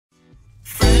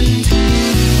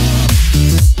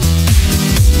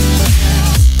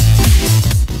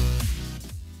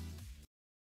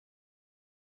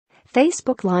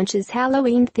Facebook launches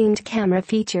Halloween-themed camera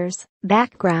features,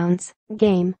 backgrounds,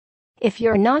 game. If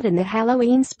you're not in the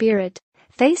Halloween spirit,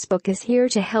 Facebook is here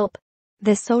to help.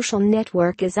 The social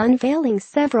network is unveiling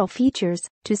several features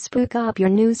to spook up your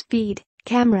news feed,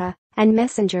 camera, and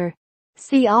messenger.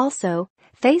 See also,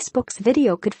 Facebook's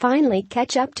video could finally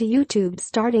catch up to YouTube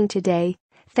starting today.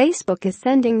 Facebook is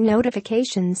sending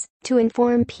notifications to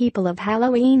inform people of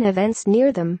Halloween events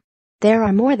near them. There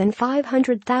are more than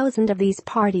 500,000 of these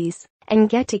parties and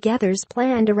get-togethers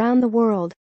planned around the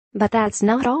world. But that's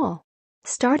not all.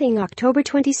 Starting October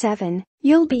 27,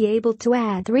 you'll be able to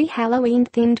add 3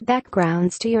 Halloween-themed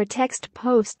backgrounds to your text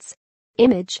posts.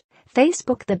 Image,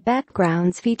 Facebook. The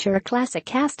backgrounds feature a classic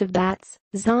cast of bats,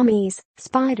 zombies,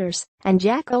 spiders, and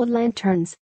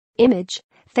jack-o'-lanterns. Image,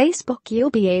 Facebook. You'll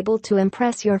be able to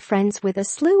impress your friends with a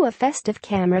slew of festive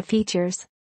camera features.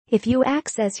 If you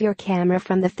access your camera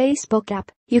from the Facebook app,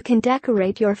 you can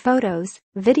decorate your photos,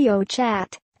 video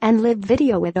chat, and live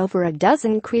video with over a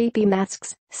dozen creepy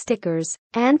masks, stickers,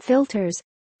 and filters.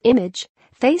 Image,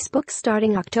 Facebook.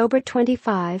 Starting October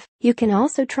 25, you can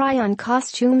also try on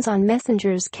costumes on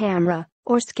Messenger's camera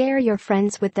or scare your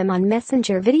friends with them on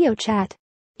Messenger video chat.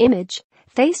 Image,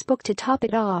 Facebook. To top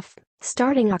it off,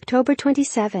 starting October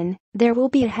 27, there will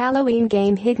be a Halloween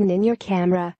game hidden in your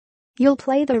camera. You'll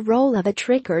play the role of a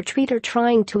trick-or-treater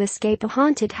trying to escape a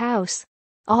haunted house.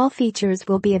 All features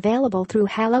will be available through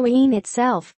Halloween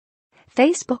itself.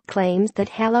 Facebook claims that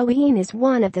Halloween is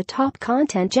one of the top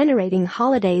content-generating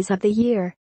holidays of the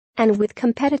year. And with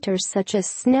competitors such as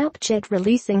Snapchat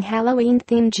releasing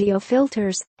Halloween-themed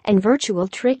geo-filters and virtual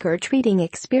trick-or-treating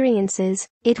experiences,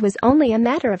 it was only a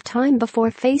matter of time before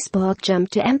Facebook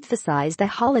jumped to emphasize the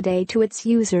holiday to its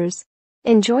users.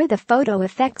 Enjoy the photo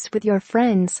effects with your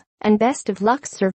friends, and best of luck, sir.